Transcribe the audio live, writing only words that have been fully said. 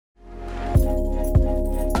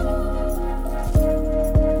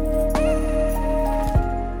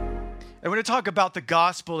to talk about the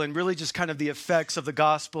gospel and really just kind of the effects of the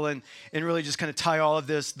gospel and really just kind of tie all of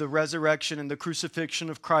this, the resurrection and the crucifixion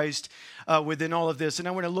of Christ within all of this. And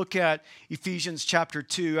I want to look at Ephesians chapter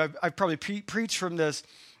 2. I've probably preached from this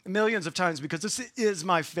millions of times because this is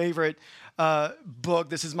my favorite book.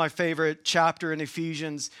 This is my favorite chapter in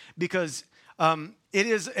Ephesians because it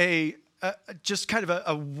is just kind of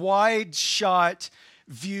a wide shot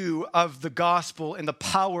view of the gospel and the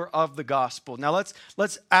power of the gospel. Now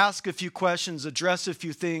let's ask a few questions, address a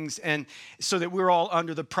few things, and so that we're all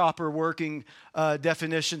under the proper working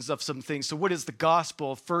definitions of some things. So what is the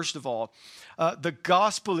gospel? First of all, the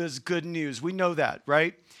gospel is good news. We know that,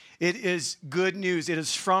 right? It is good news. It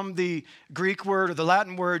is from the Greek word or the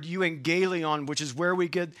Latin word euangelion, which is where we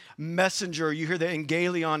get messenger. You hear the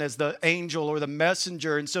angelion as the angel or the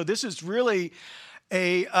messenger. And so this is really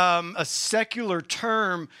a secular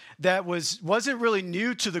term that wasn't really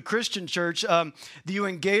new to the Christian church. The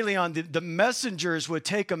euangelion, the messengers would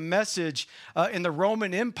take a message in the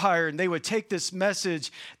Roman Empire, and they would take this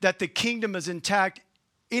message that the kingdom is intact.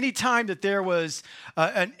 Anytime that there was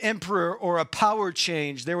an emperor or a power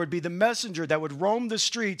change, there would be the messenger that would roam the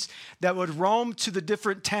streets, that would roam to the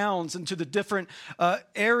different towns and to the different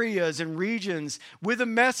areas and regions with a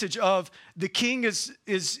message of the king is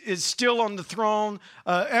still on the throne,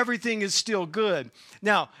 everything is still good.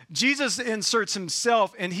 Now, Jesus inserts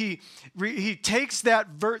himself, and he takes that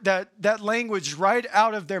language right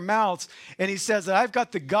out of their mouths, and he says that I've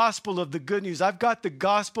got the gospel of the good news. I've got the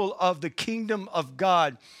gospel of the kingdom of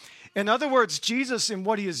God. In other words, Jesus, in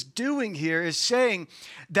what he is doing here, is saying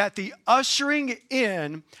that the ushering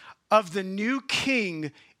in of the new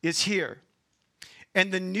king is here.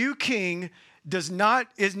 And the new king is not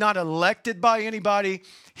elected by anybody.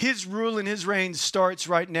 His rule and his reign starts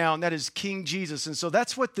right now, and that is King Jesus. And so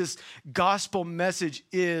that's what this gospel message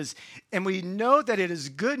is. And we know that it is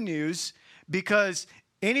good news because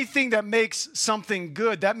anything that makes something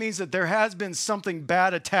good, that means that there has been something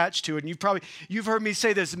bad attached to it. And you've heard me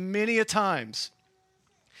say this many a times.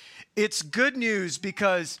 It's good news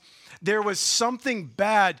because there was something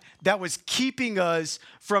bad that was keeping us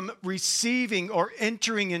from receiving or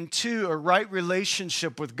entering into a right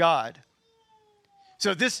relationship with God.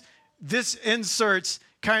 So this inserts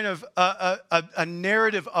kind of a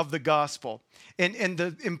narrative of the gospel and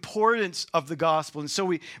the importance of the gospel. And so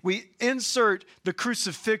we insert the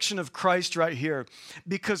crucifixion of Christ right here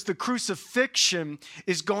because the crucifixion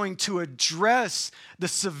is going to address the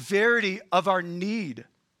severity of our need.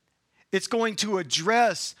 It's going to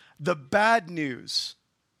address the bad news.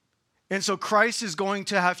 And so Christ is going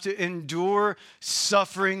to have to endure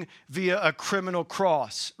suffering via a criminal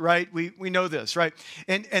cross, right? We know this, right?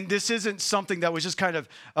 And this isn't something that was just kind of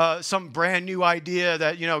some brand new idea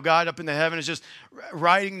that, God up in the heaven is just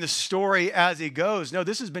writing the story as he goes. No,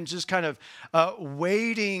 this has been just kind of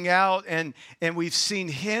waiting out, and we've seen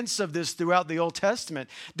hints of this throughout the Old Testament,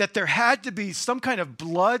 that there had to be some kind of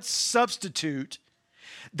blood substitute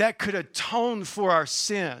that could atone for our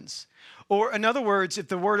sins. Or in other words, if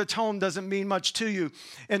the word atone doesn't mean much to you,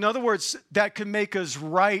 in other words, that could make us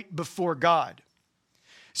right before God.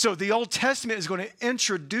 So the Old Testament is going to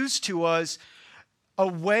introduce to us a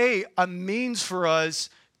way, a means for us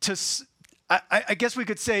to, I guess we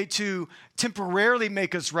could say, to temporarily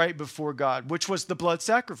make us right before God, which was the blood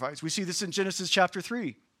sacrifice. We see this in Genesis chapter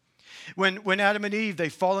 3. When Adam and Eve, they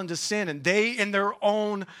fall into sin, and they, in their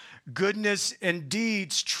own goodness and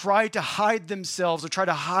deeds, try to hide themselves or try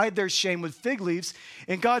to hide their shame with fig leaves.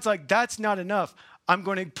 And God's like, that's not enough. I'm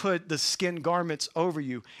going to put the skin garments over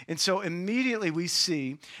you. And so immediately we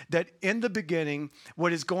see that in the beginning,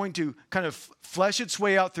 what is going to kind of flesh its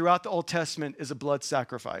way out throughout the Old Testament is a blood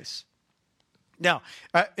sacrifice. Now,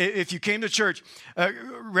 if you came to church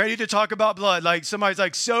ready to talk about blood, like somebody's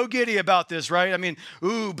like so giddy about this, right? I mean,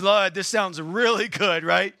 ooh, blood, this sounds really good,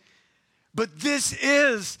 right? But this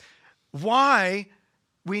is why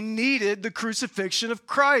we needed the crucifixion of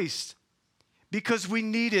Christ, because we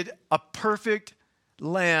needed a perfect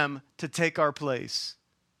lamb to take our place.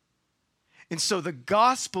 And so the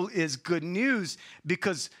gospel is good news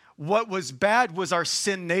because what was bad was our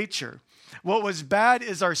sin nature. What was bad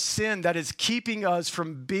is our sin that is keeping us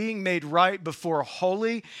from being made right before a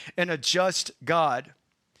holy and a just God.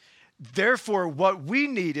 Therefore, what we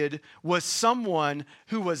needed was someone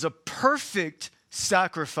who was a perfect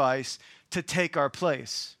sacrifice to take our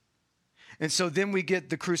place. And so then we get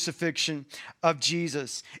the crucifixion of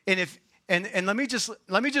Jesus. And let me just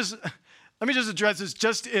address this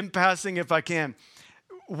just in passing if I can.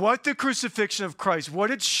 What the crucifixion of Christ, what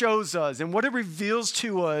it shows us and what it reveals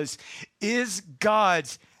to us is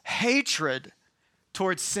God's hatred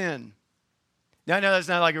towards sin. Now, I know that's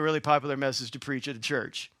not like a really popular message to preach at a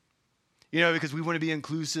church, because we want to be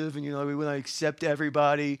inclusive and, we want to accept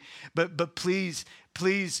everybody. But please,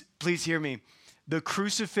 please, please hear me. The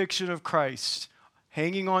crucifixion of Christ,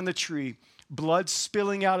 hanging on the tree, blood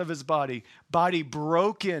spilling out of his body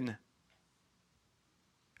broken.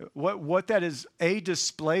 What that is a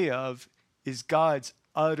display of is God's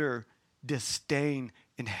utter disdain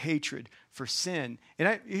and hatred for sin.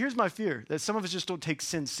 And here's my fear, that some of us just don't take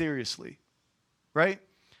sin seriously, right?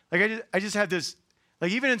 Like I just have this,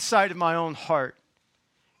 like even inside of my own heart,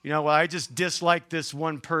 well, I just dislike this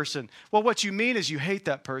one person. Well, what you mean is you hate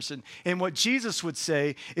that person. And what Jesus would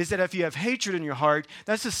say is that if you have hatred in your heart,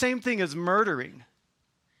 that's the same thing as murdering.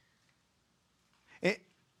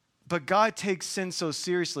 But God takes sin so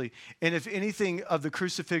seriously. And if anything of the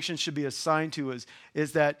crucifixion should be assigned to us,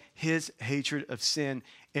 is that his hatred of sin.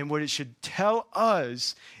 And what it should tell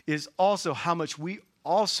us is also how much we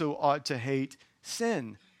also ought to hate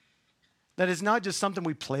sin. That is not just something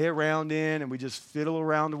we play around in and we just fiddle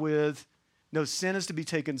around with. No, sin is to be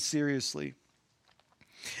taken seriously.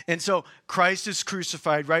 And so Christ is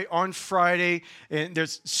crucified, right? On Friday, and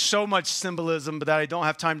there's so much symbolism, but that I don't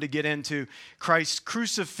have time to get into. Christ's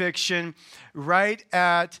crucifixion, right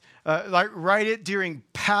during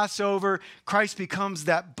Passover, Christ becomes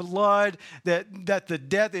that blood, that the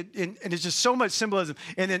death, and it's just so much symbolism.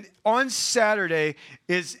 And then on Saturday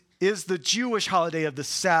is the Jewish holiday of the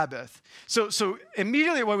Sabbath. So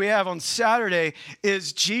immediately what we have on Saturday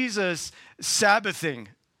is Jesus Sabbathing,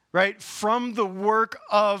 right? From the work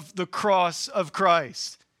of the cross of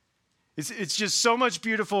Christ. It's just so much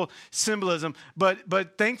beautiful symbolism.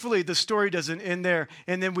 But thankfully, the story doesn't end there.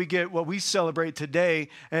 And then we get what we celebrate today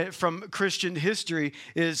from Christian history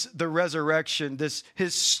is the resurrection, this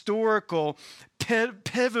historical,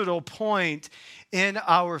 pivotal point in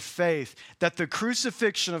our faith, that the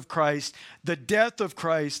crucifixion of Christ, the death of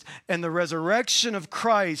Christ, and the resurrection of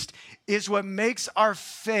Christ is what makes our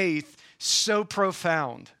faith so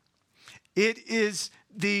profound. It is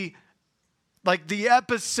the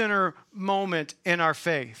epicenter moment in our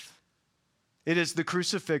faith. It is the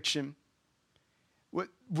crucifixion,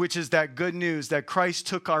 which is that good news that Christ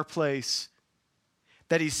took our place,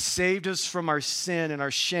 that he saved us from our sin and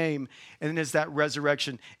our shame, and it is that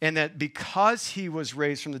resurrection. And that because he was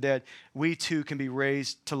raised from the dead, we too can be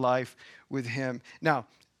raised to life with him. Now,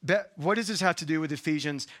 what does this have to do with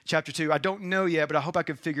Ephesians chapter 2? I don't know yet, but I hope I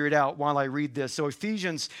can figure it out while I read this. So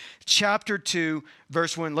Ephesians chapter 2,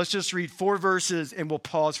 verse 1. Let's just read 4 verses, and we'll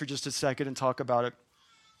pause for just a second and talk about it.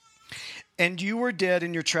 And you were dead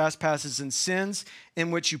in your trespasses and sins, in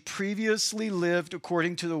which you previously lived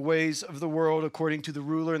according to the ways of the world, according to the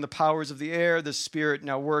ruler and the powers of the air, the spirit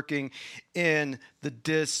now working in the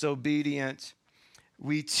disobedient.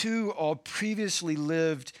 We too all previously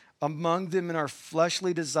lived among them in our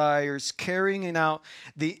fleshly desires, carrying out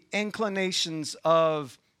the inclinations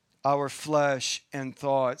of our flesh and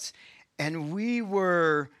thoughts. And we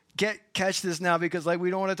were, catch this now because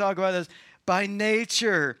we don't want to talk about this, by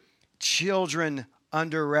nature, children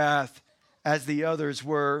under wrath, as the others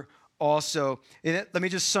were also. Let me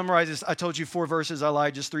just summarize this. I told you 4 verses. I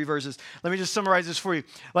lied, just 3 verses. Let me just summarize this for you.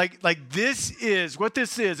 This is, what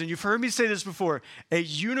this is, and you've heard me say this before, a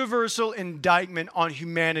universal indictment on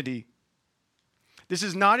humanity. This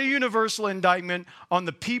is not a universal indictment on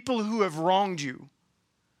the people who have wronged you.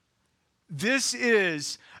 This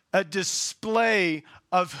is a display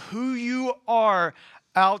of who you are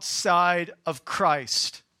outside of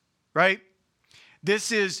Christ, right?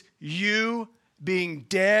 This is you being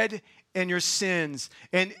dead in your sins.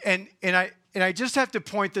 And I just have to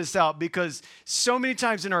point this out because so many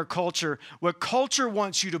times in our culture, what culture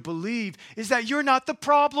wants you to believe is that you're not the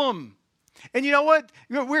problem. And you know what?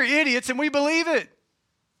 We're idiots and we believe it.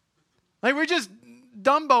 We're just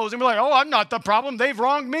dumbos and we're like, oh, I'm not the problem. They've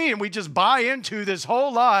wronged me. And we just buy into this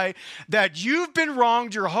whole lie that you've been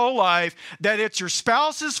wronged your whole life, that it's your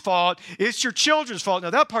spouse's fault, it's your children's fault. Now,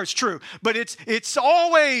 that part's true, but it's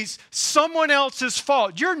always someone else's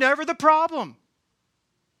fault. You're never the problem.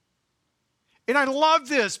 And I love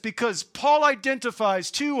this because Paul identifies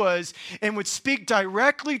to us and would speak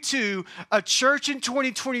directly to a church in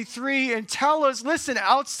 2023 and tell us, listen,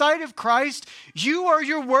 outside of Christ, you are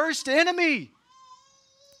your worst enemy.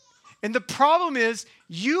 And the problem is,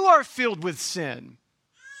 you are filled with sin.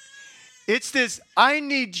 It's this, I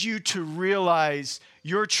need you to realize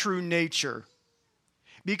your true nature.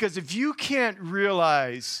 Because if you can't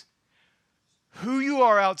realize who you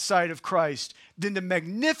are outside of Christ, then the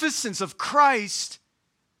magnificence of Christ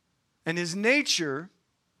and his nature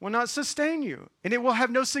will not sustain you. And it will have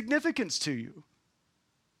no significance to you.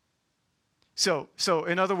 So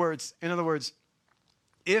in other words,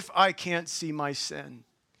 if I can't see my sin,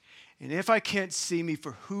 and if I can't see me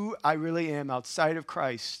for who I really am outside of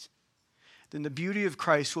Christ, then the beauty of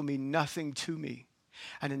Christ will mean nothing to me.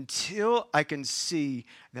 And until I can see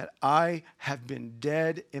that I have been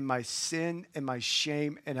dead in my sin and my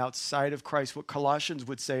shame and outside of Christ, what Colossians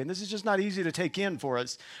would say, and this is just not easy to take in for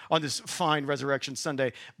us on this fine Resurrection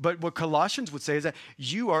Sunday, but what Colossians would say is that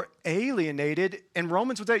you are alienated, and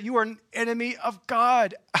Romans would say you are an enemy of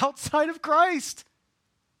God outside of Christ.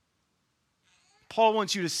 Paul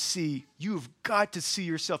wants you to see, you've got to see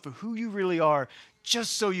yourself for who you really are,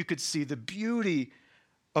 just so you could see the beauty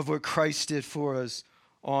of what Christ did for us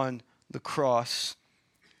on the cross.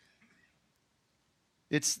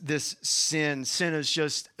 It's this sin. Sin is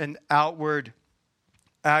just an outward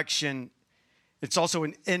action. It's also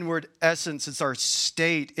an inward essence. It's our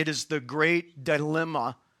state. It is the great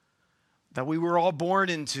dilemma that we were all born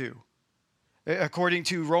into. According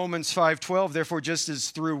to Romans 5:12, therefore, just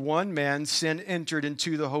as through one man sin entered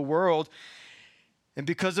into the whole world, and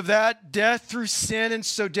because of that, death through sin, and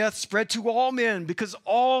so death spread to all men, because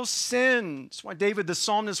all sin. That's why David the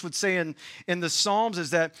psalmist would say in the Psalms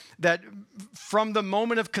is that from the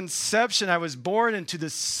moment of conception, I was born into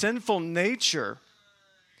this sinful nature.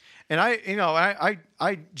 And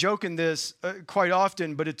I joke in this quite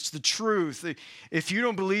often, but it's the truth. If you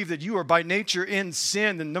don't believe that you are by nature in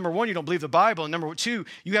sin, then number one, you don't believe the Bible, and number two,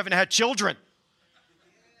 you haven't had children.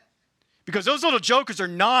 Because those little jokers are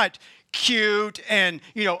not cute and,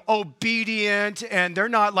 obedient, and they're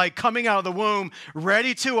not like coming out of the womb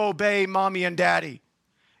ready to obey mommy and daddy.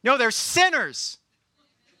 No, they're sinners.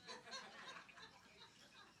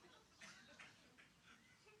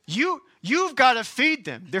 You've got to feed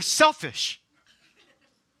them. They're selfish.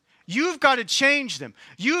 You've got to change them.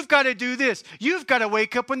 You've got to do this. You've got to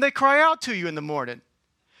wake up when they cry out to you in the morning.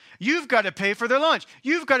 You've got to pay for their lunch.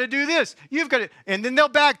 You've got to do this. And then they'll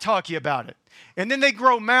back talk you about it. And then they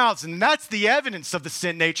grow mouths, and that's the evidence of the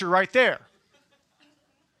sin nature right there.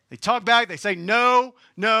 They talk back, they say, no,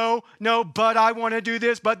 but I want to do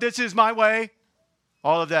this, but this is my way.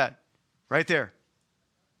 All of that right there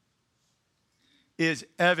is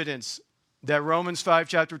evidence that Romans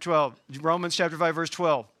chapter 5, verse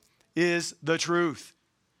 12 is the truth.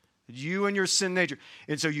 You and your sin nature.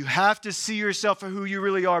 And so you have to see yourself for who you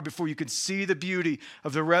really are before you can see the beauty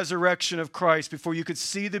of the resurrection of Christ, before you could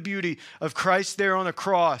see the beauty of Christ there on the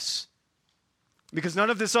cross. Because none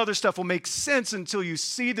of this other stuff will make sense until you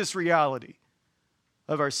see this reality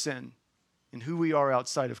of our sin and who we are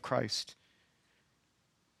outside of Christ.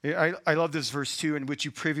 I love this verse 2, in which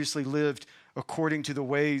you previously lived according to the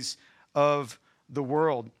ways of the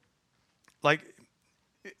world. Like,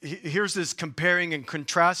 here's this comparing and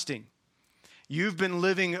contrasting. You've been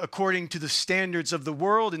living according to the standards of the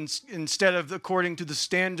world instead of according to the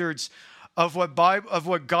standards of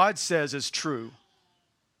what God says is true.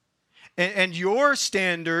 And your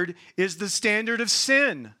standard is the standard of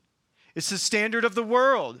sin. It's the standard of the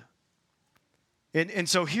world. And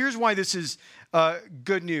so here's why this is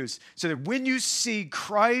good news. So that when you see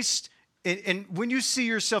Christ, and when you see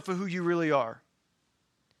yourself for who you really are,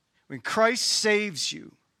 when Christ saves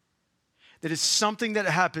you, that is something that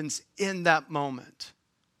happens in that moment.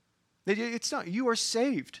 It's not, you are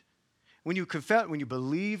saved. When you confess, when you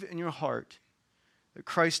believe in your heart that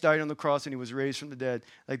Christ died on the cross and he was raised from the dead,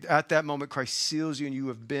 like at that moment, Christ seals you and you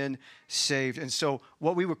have been saved. And so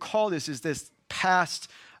what we would call this is this past,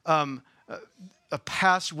 a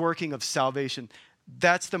past working of salvation.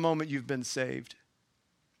 That's the moment you've been saved.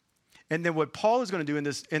 And then what Paul is going to do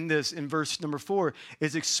in verse number 4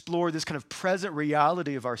 is explore this kind of present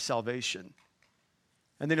reality of our salvation.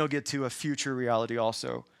 And then he'll get to a future reality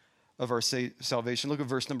also of our salvation. Look at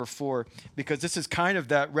verse number 4, because this is kind of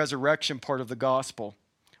that resurrection part of the gospel,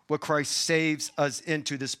 what Christ saves us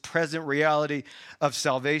into, this present reality of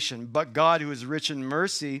salvation. But God, who is rich in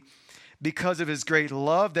mercy, because of his great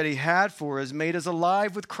love that he had for us, made us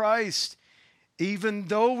alive with Christ. Even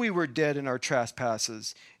though we were dead in our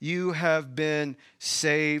trespasses, you have been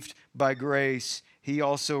saved by grace. He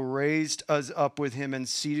also raised us up with him and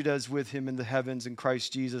seated us with him in the heavens in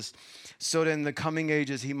Christ Jesus, so that in the coming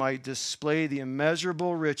ages he might display the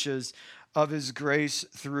immeasurable riches of his grace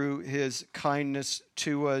through his kindness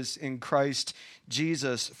to us in Christ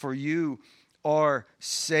Jesus. For you are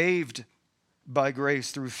saved by grace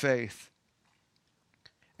through faith.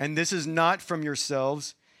 And this is not from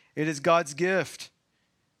yourselves. It is God's gift,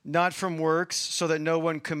 not from works, so that no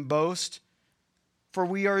one can boast. For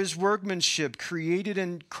we are his workmanship, created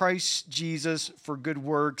in Christ Jesus for good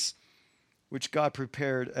works, which God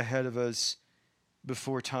prepared ahead of us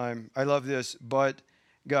before time. I love this. But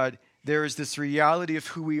God there is this reality of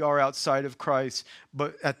who we are outside of Christ.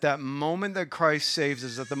 But at that moment that Christ saves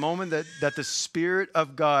us, at the moment that the Spirit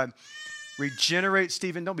of God regenerates,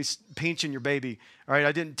 Stephen, don't be pinching your baby. All right,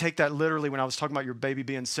 I didn't take that literally when I was talking about your baby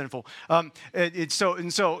being sinful.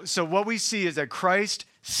 So what we see is that Christ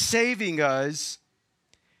saving us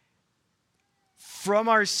from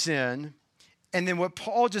our sin. And then what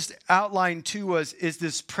Paul just outlined to us is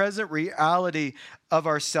this present reality of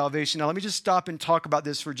our salvation. Now, let me just stop and talk about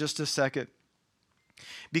this for just a second.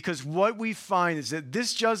 Because what we find is that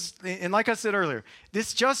this just, and like I said earlier,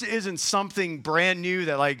 this just isn't something brand new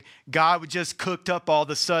that like God just cooked up all of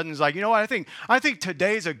a sudden. It's like, you know what, I think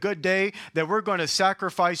today's a good day that we're going to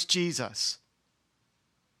sacrifice Jesus.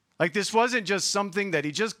 Like this wasn't just something that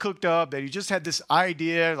he just cooked up, that he just had this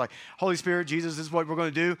idea, like, Holy Spirit, Jesus, this is what we're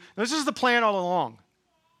going to do. This is the plan all along.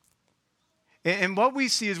 And what we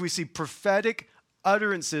see is we see prophetic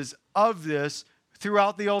utterances of this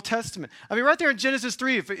throughout the Old Testament. I mean, right there in Genesis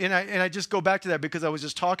 3, and I just go back to that because I was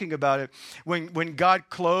just talking about it. When God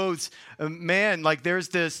clothes man, like there's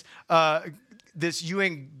this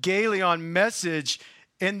euangelion message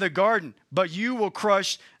in the garden, but you will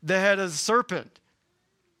crush the head of the serpent.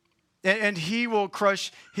 And he will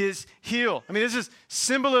crush his heel. I mean, this is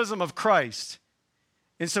symbolism of Christ.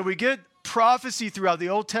 And so we get prophecy throughout the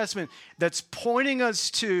Old Testament that's pointing us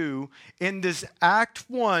to, in this Act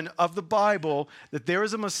 1 of the Bible, that there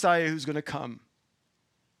is a Messiah who's going to come.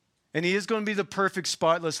 And he is going to be the perfect,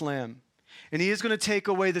 spotless lamb. And he is going to take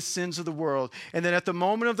away the sins of the world. And then at the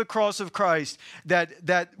moment of the cross of Christ,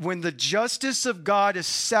 that when the justice of God is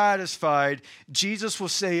satisfied, Jesus will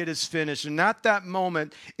say it is finished. And at that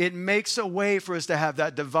moment, it makes a way for us to have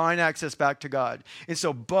that divine access back to God. And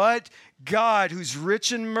so, but God, who's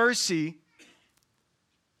rich in mercy,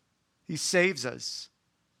 he saves us.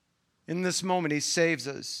 In this moment, he saves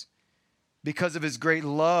us because of his great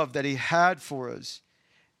love that he had for us.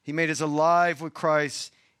 He made us alive with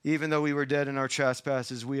Christ. Even though we were dead in our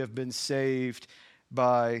trespasses, we have been saved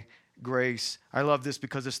by grace. I love this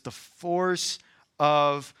because it's the force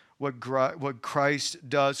of what Christ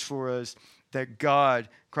does for us, that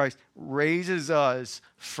Christ raises us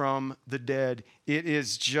from the dead. It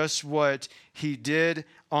is just what he did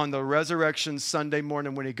on the resurrection Sunday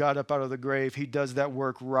morning when he got up out of the grave. He does that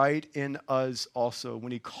work right in us also.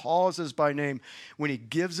 When he calls us by name, when he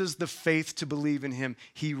gives us the faith to believe in him,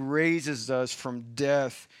 he raises us from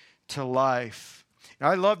death to life. Now,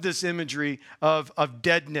 I love this imagery of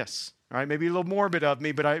deadness. All right, maybe a little morbid of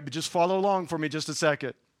me, but just follow along for me just a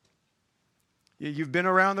second. You've been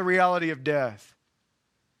around the reality of death.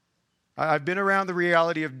 I've been around the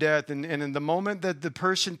reality of death, and in the moment that the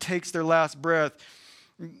person takes their last breath,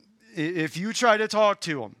 if you try to talk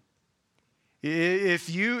to them, if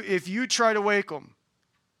you try to wake them,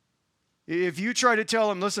 if you try to tell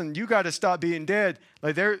them, listen, you got to stop being dead,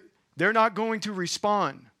 like they're not going to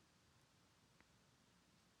respond.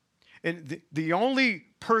 And the only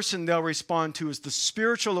person they'll respond to is the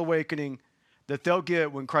spiritual awakening that they'll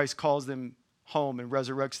get when Christ calls them home and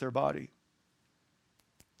resurrects their body.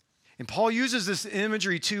 And Paul uses this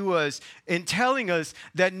imagery to us in telling us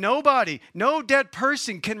that no dead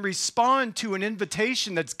person can respond to an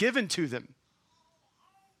invitation that's given to them.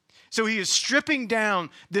 So he is stripping down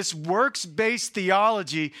this works-based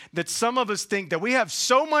theology that some of us think that we have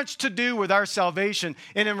so much to do with our salvation,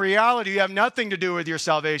 and in reality, you have nothing to do with your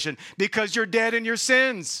salvation because you're dead in your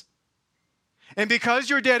sins. And because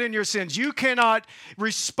you're dead in your sins, you cannot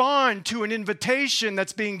respond to an invitation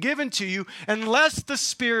that's being given to you unless the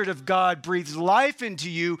Spirit of God breathes life into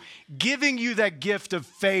you, giving you that gift of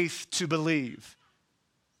faith to believe.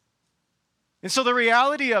 And so the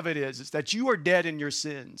reality of it is that you are dead in your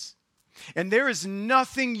sins. And there is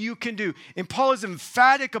nothing you can do. And Paul is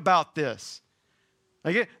emphatic about this.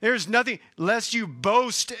 Like there's nothing, lest you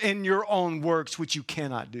boast in your own works, which you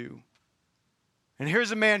cannot do. And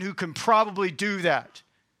here's a man who can probably do that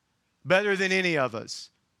better than any of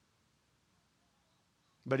us.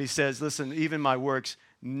 But he says, listen, even my works,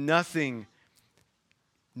 nothing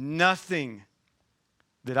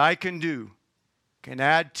that I can do can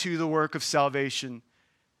add to the work of salvation,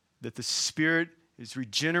 that the Spirit is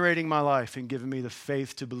regenerating my life and giving me the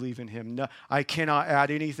faith to believe in him. No, I cannot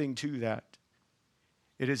add anything to that.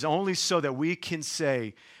 It is only so that we can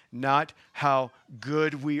say, not how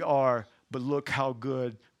good we are, but look how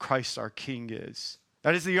good Christ our King is.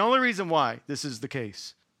 That is the only reason why this is the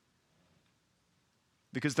case.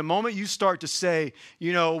 Because the moment you start to say, I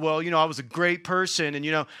was a great person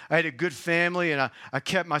and, I had a good family and I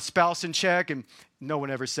kept my spouse in check, and no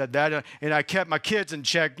one ever said that, and I kept my kids in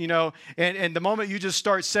check, and the moment you just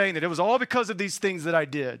start saying that it was all because of these things that I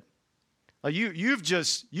did, Like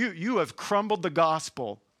you have crumbled the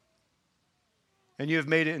gospel and you have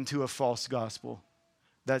made it into a false gospel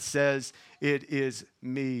that says it is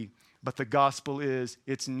me. But the gospel is,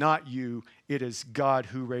 it's not you, it is God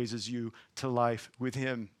who raises you to life with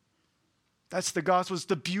him. That's the gospel. It's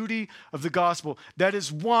the beauty of the gospel. That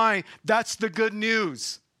is why that's the good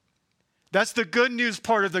news. That's the good news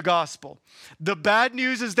part of the gospel. The bad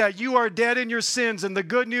news is that you are dead in your sins, and the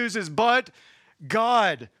good news is, but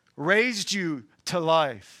God raised you to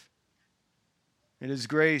life. It is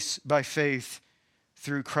grace by faith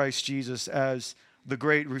through Christ Jesus, as the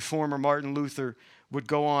great reformer Martin Luther would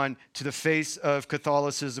go on to the face of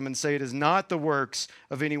Catholicism and say, it is not the works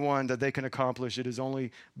of anyone that they can accomplish. It is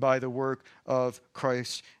only by the work of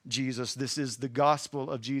Christ Jesus. This is the gospel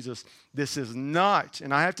of Jesus. This is not,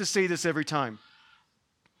 and I have to say this every time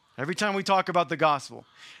we talk about the gospel,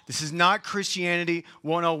 this is not Christianity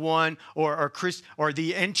 101 or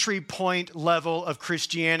the entry point level of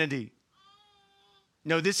Christianity.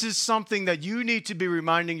 No, this is something that you need to be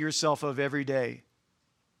reminding yourself of every day.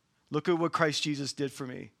 Look at what Christ Jesus did for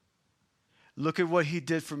me. Look at what he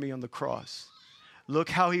did for me on the cross. Look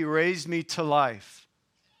how he raised me to life.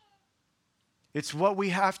 It's what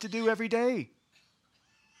we have to do every day.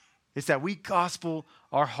 It's that we gospel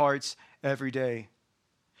our hearts every day.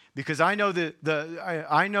 Because I know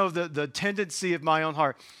the tendency of my own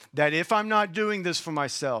heart that if I'm not doing this for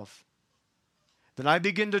myself, then I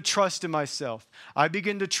begin to trust in myself. I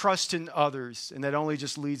begin to trust in others, and that only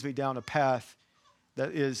just leads me down a path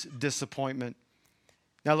that is disappointment.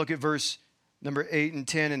 Now look at verse number 8 and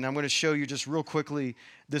 10, and I'm going to show you just real quickly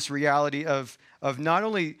this reality of not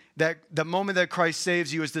only that the moment that Christ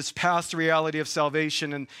saves you is this past reality of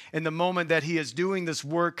salvation, and the moment that he is doing this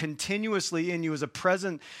work continuously in you is a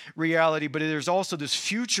present reality, but there's also this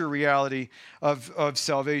future reality of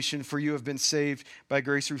salvation. For you have been saved by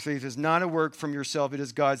grace through faith. It is not a work from yourself. It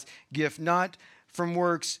is God's gift, not from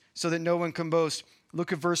works, so that no one can boast.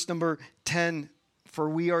 Look at verse number 10. For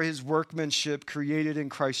we are his workmanship, created in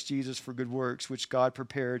Christ Jesus for good works, which God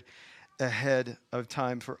prepared ahead of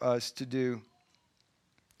time for us to do.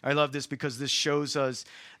 I love this because this shows us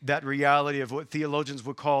that reality of what theologians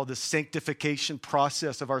would call the sanctification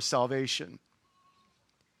process of our salvation,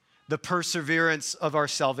 the perseverance of our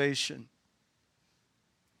salvation.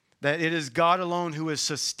 That it is God alone who is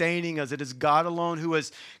sustaining us. It is God alone who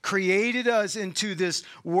has created us into this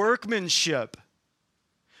workmanship.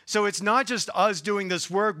 So it's not just us doing this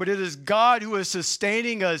work, but it is God who is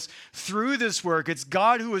sustaining us through this work. It's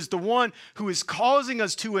God who is the one who is causing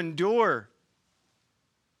us to endure.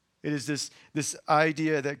 It is this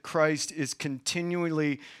idea that Christ is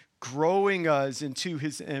continually growing us into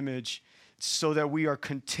his image so that we are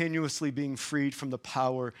continuously being freed from the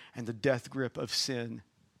power and the death grip of sin.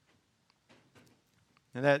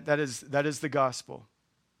 And that is the gospel.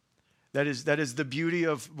 That is the beauty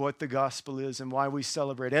of what the gospel is and why we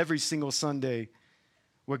celebrate every single Sunday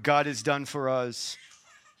what God has done for us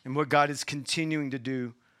and what God is continuing to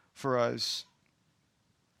do for us.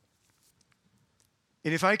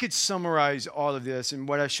 And if I could summarize all of this, and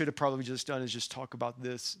what I should have probably just done is just talk about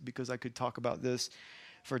this, because I could talk about this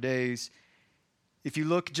for days. If you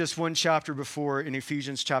look just one chapter before in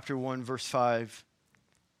Ephesians chapter 1, verse 5,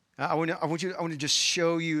 I want to just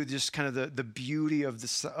show you just kind of the beauty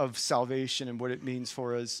of salvation and what it means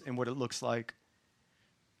for us and what it looks like.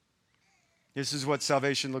 This is what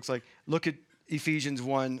salvation looks like. Look at Ephesians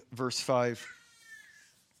 1, verse 5.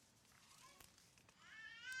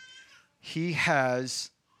 He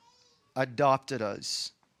has adopted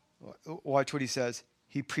us. Watch what he says.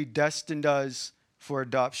 He predestined us for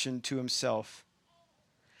adoption to himself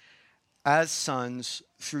as sons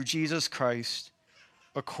through Jesus Christ,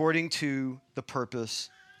 according to the purpose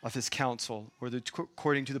of his counsel, or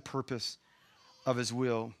according to the purpose of his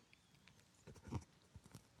will.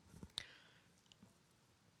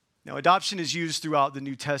 Now, adoption is used throughout the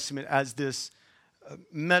New Testament as this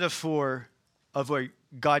metaphor of what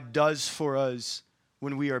God does for us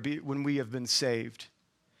when we have been saved.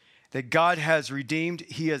 That God has redeemed,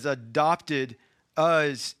 he has adopted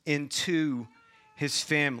us into his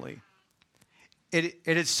family.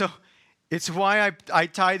 It's why I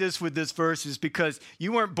tie this with this verse, is because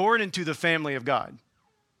you weren't born into the family of God.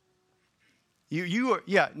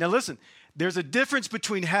 Now listen, there's a difference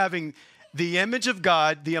between having the image of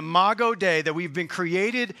God, the imago Dei, that we've been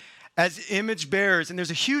created as image bearers. And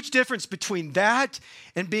there's a huge difference between that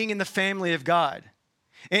and being in the family of God.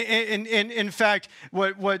 And in fact,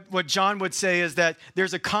 what John would say is that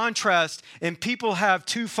there's a contrast, and people have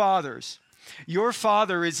two fathers. Your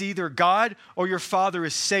father is either God or your father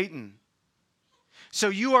is Satan. So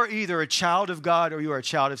you are either a child of God or you are a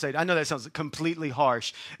child of Satan. I know that sounds completely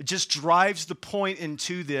harsh. It just drives the point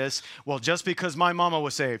into this. Well, just because my mama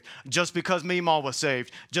was saved, just because Meemaw was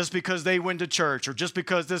saved, just because they went to church, or just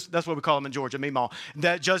because that's what we call them in Georgia, Meemaw,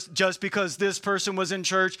 that just because this person was in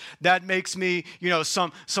church, that makes me,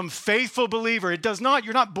 some faithful believer. It does not.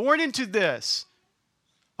 You're not born into this.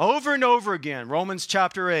 Over and over again, Romans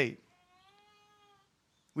chapter 8.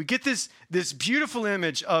 We get this beautiful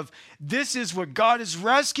image of this is what God is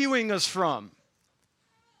rescuing us from.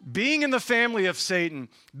 Being in the family of Satan,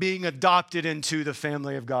 being adopted into the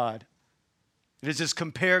family of God. It is this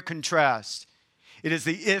compare, contrast. It is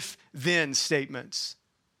the if-then statements.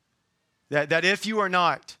 That if you are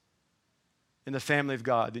not in the family of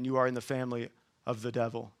God, then you are in the family of the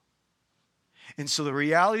devil. And so the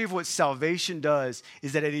reality of what salvation does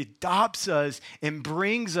is that it adopts us and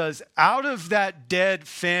brings us out of that dead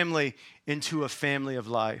family into a family of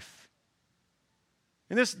life.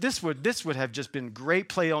 And this would have just been great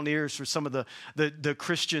play on ears for some of the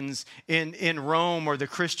Christians in Rome or the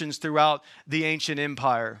Christians throughout the ancient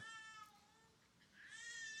empire.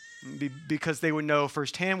 Because they would know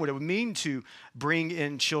firsthand what it would mean to bring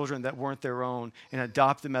in children that weren't their own and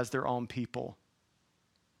adopt them as their own people.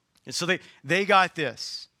 And so they got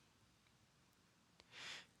this.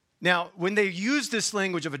 Now, when they use this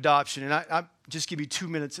language of adoption, and I just give you 2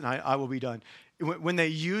 minutes and I will be done. When they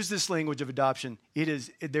use this language of adoption,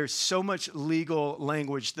 there's so much legal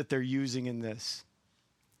language that they're using in this.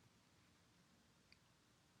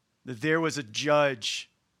 That there was a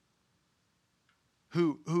judge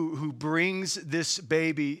who brings this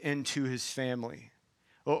baby into his family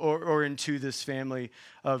or into this family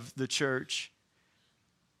of the church.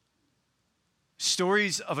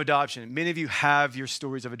 Stories of adoption. Many of you have your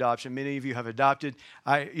stories of adoption. Many of you have adopted.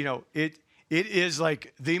 It is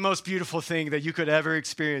like the most beautiful thing that you could ever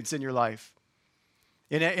experience in your life.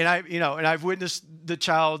 And I've witnessed the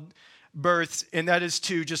child births, and that is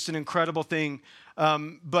too just an incredible thing.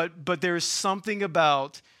 But there is something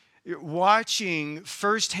about watching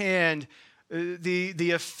firsthand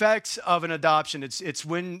the effects of an adoption. It's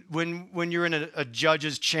when you're in a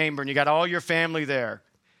judge's chamber and you got all your family there.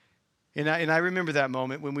 And I remember that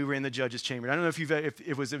moment when we were in the judge's chamber. I don't know if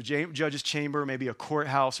it was a judge's chamber, maybe a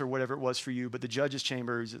courthouse or whatever it was for you, but the judge's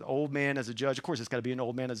chamber, he's an old man as a judge. Of course, it's got to be an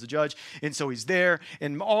old man as a judge. And so he's there,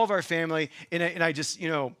 and all of our family, and I just,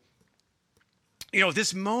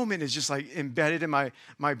 this moment is just like embedded in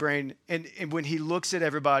my brain. And when he looks at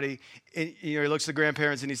everybody, and, he looks at the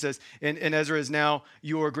grandparents and he says, and Ezra is now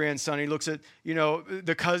your grandson. He looks at,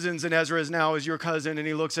 the cousins, and Ezra is now your cousin. And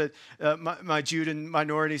he looks at my Jude and my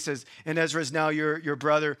Nora, and he says, and Ezra is now your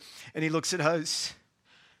brother. And he looks at us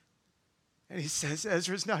and he says,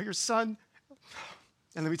 Ezra is now your son.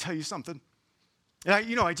 And let me tell you something. And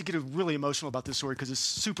I did get really emotional about this story because it's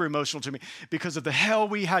super emotional to me because of the hell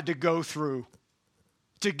we had to go through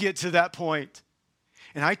to get to that point.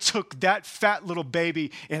 And I took that fat little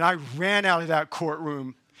baby and I ran out of that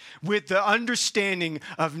courtroom with the understanding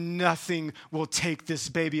of nothing will take this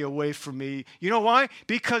baby away from me. You know why?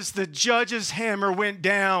 Because the judge's hammer went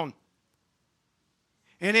down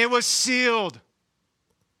and it was sealed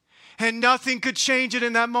and nothing could change it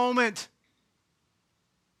in that moment.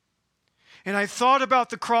 And I thought about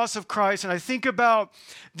the cross of Christ, and I think about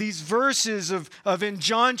these verses of in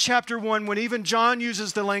John chapter 1, when even John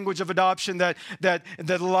uses the language of adoption, that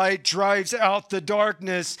the light drives out the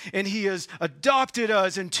darkness, and he has adopted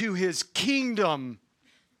us into his kingdom.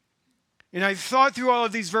 And I thought through all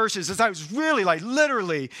of these verses as I was really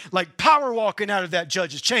literally power walking out of that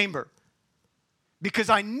judge's chamber. Because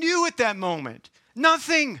I knew at that moment,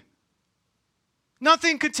 nothing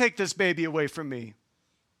could take this baby away from me.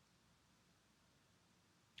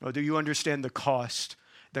 Oh, do you understand the cost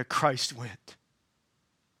that Christ went?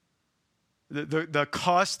 The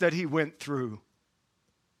cost that he went through.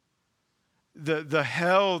 The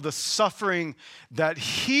hell, the suffering that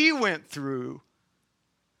he went through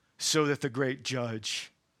so that the great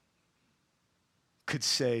judge could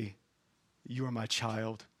say, you are my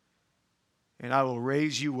child, and I will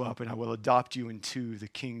raise you up and I will adopt you into the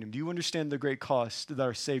kingdom. Do you understand the great cost that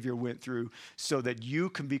our Savior went through so that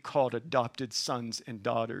you can be called adopted sons and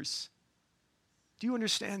daughters? Do you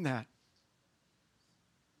understand that?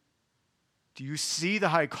 Do you see the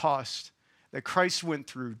high cost that Christ went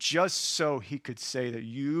through just so he could say that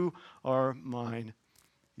you are mine,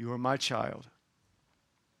 you are my child,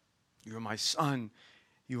 you are my son,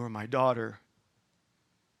 you are my daughter?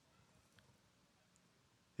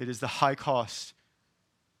 It is the high cost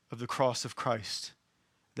of the cross of Christ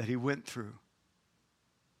that he went through.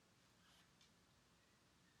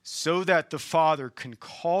 so that the Father can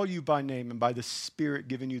call you by name and by the Spirit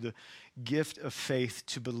giving you the gift of faith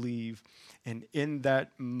to believe. And in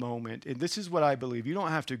that moment, and this is what I believe. You don't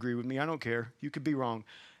have to agree with me. I don't care. You could be wrong.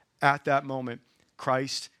 At that moment,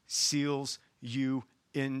 Christ seals you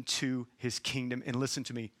into his kingdom. And listen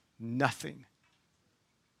to me, nothing,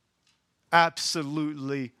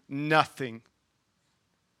 absolutely nothing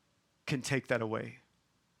can take that away.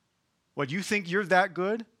 What, you think you're that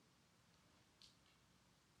good?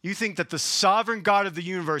 You think that the sovereign God of the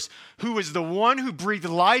universe, who is the one who breathed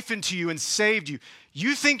life into you and saved you,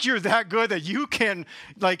 you think you're that good that you can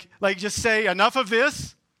like just say enough of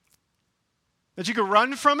this? That you can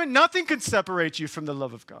run from it? Nothing can separate you from the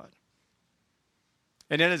love of God.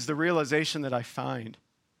 And it is the realization that I find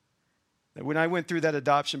that when I went through that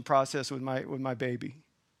adoption process with my baby,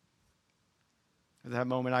 at that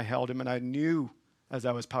moment I held him and I knew as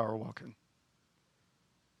I was power walking,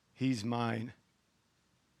 he's mine.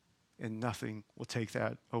 And nothing will take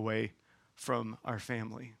that away from our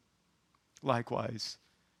family. Likewise,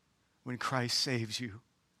 when Christ saves you,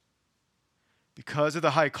 because of the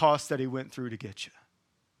high cost that he went through to get you,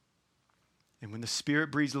 and when the Spirit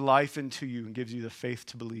breathes life into you and gives you the faith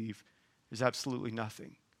to believe, there's absolutely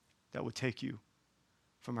nothing that would take you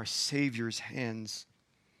from our Savior's hands.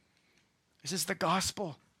 This is the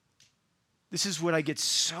gospel. This is what I get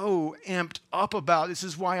so amped up about. This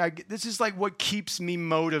is like what keeps me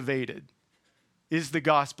motivated, is the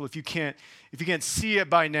gospel. If you can't see it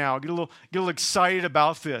by now, get a little excited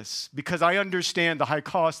about this, because I understand the high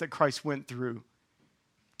cost that Christ went through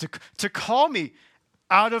to call me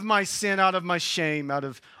out of my sin, out of my shame, out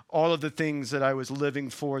of all of the things that I was living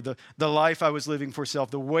for, the life I was living for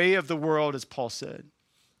self, the way of the world, as Paul said.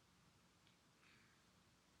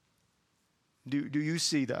 Do you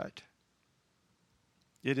see that?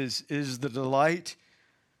 It is the delight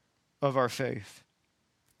of our faith.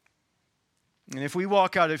 And if we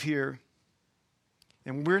walk out of here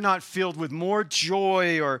and we're not filled with more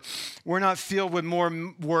joy, or we're not filled with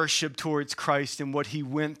more worship towards Christ and what he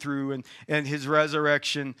went through and his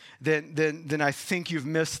resurrection, then I think you've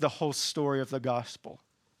missed the whole story of the gospel.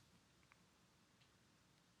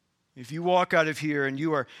 If you walk out of here and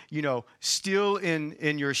you are, still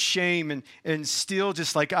in your shame and still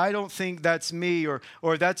just like, I don't think that's me, or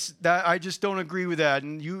that's that, I just don't agree with that,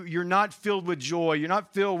 and you're not filled with joy, you're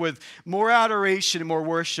not filled with more adoration and more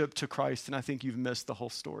worship to Christ, then I think you've missed the whole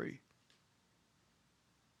story.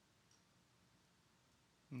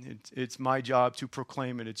 It's my job to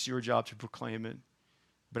proclaim it. It's your job to proclaim it.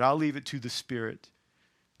 But I'll leave it to the Spirit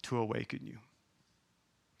to awaken you.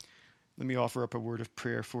 Let me offer up a word of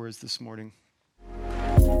prayer for us this morning.